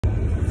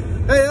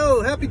Hey,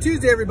 oh, happy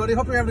Tuesday, everybody.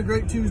 Hope you're having a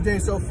great Tuesday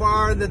so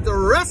far, and that the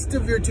rest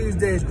of your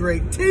Tuesday is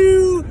great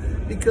too,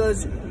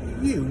 because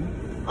you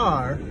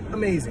are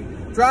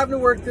amazing. Driving to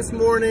work this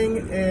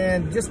morning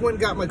and just went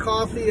and got my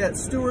coffee at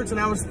Stewart's, and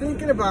I was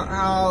thinking about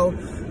how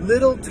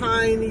little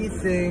tiny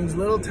things,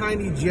 little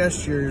tiny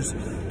gestures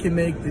can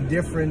make the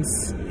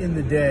difference in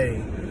the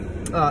day.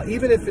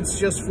 Even if it's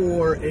just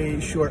for a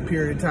short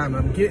period of time.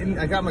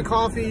 I got my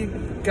coffee,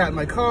 got in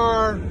my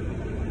car,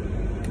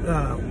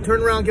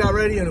 turned around, got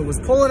ready, and it was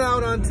pulling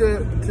out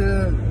onto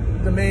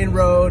the main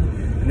road,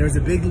 and there's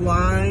a big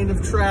line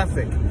of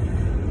traffic.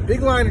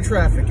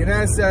 And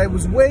as I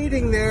was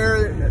waiting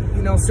there,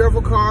 you know,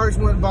 several cars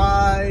went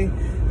by,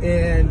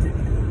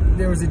 and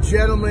there was a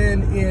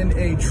gentleman in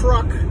a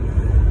truck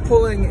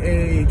pulling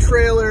a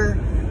trailer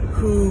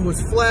who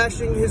was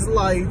flashing his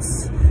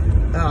lights,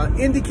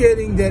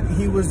 indicating that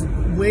he was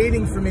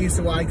waiting for me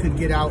so I could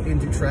get out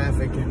into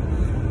traffic.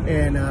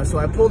 And so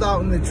I pulled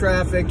out in the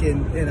traffic,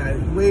 and I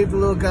waved the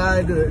little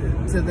guy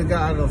to the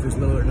guy. I don't know if he's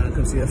little or not, I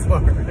couldn't see that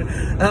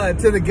far.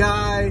 To the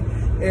guy,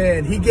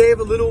 and he gave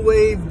a little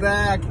wave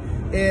back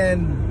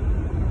and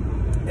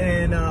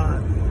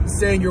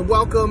saying, "You're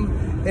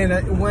welcome," and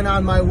I went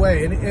on my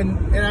way.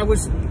 And I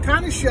was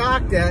kind of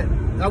shocked at,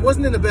 I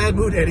wasn't in a bad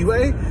mood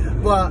anyway,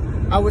 but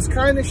I was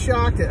kind of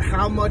shocked at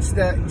how much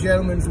that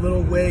gentleman's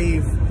little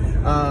wave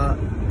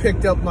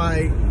picked up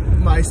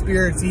my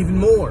spirits even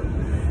more.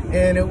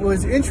 And it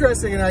was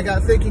interesting, and I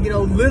got thinking, you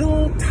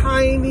know,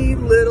 tiny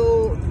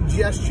little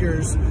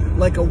gestures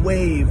like a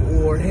wave,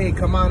 or hey,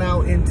 come on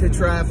out into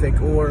traffic,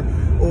 or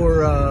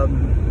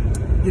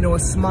you know, a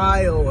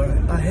smile, or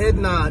a head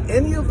nod.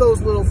 Any of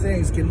those little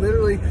things can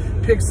literally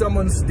pick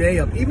someone's day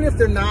up. Even if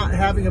they're not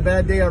having a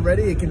bad day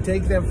already, it can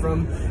take them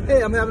from,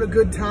 hey, I'm having a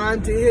good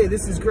time, to, hey,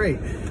 this is great,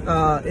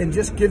 and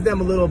just give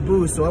them a little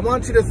boost. So I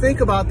want you to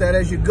think about that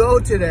as you go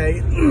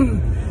today.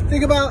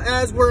 Think about,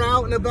 as we're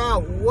out and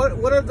about,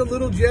 what are the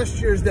little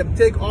gestures that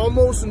take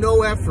almost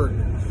no effort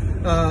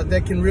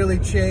that can really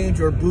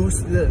change or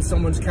boost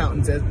someone's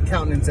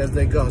countenance as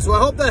they go. So I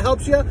hope that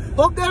helps you.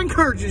 Hope that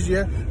encourages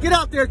you. Get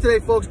out there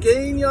today, folks.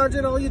 Gain yards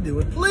in all you do.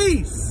 And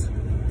please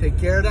take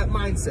care of that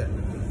mindset,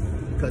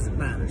 because it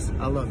matters.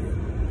 I love you.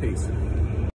 Peace.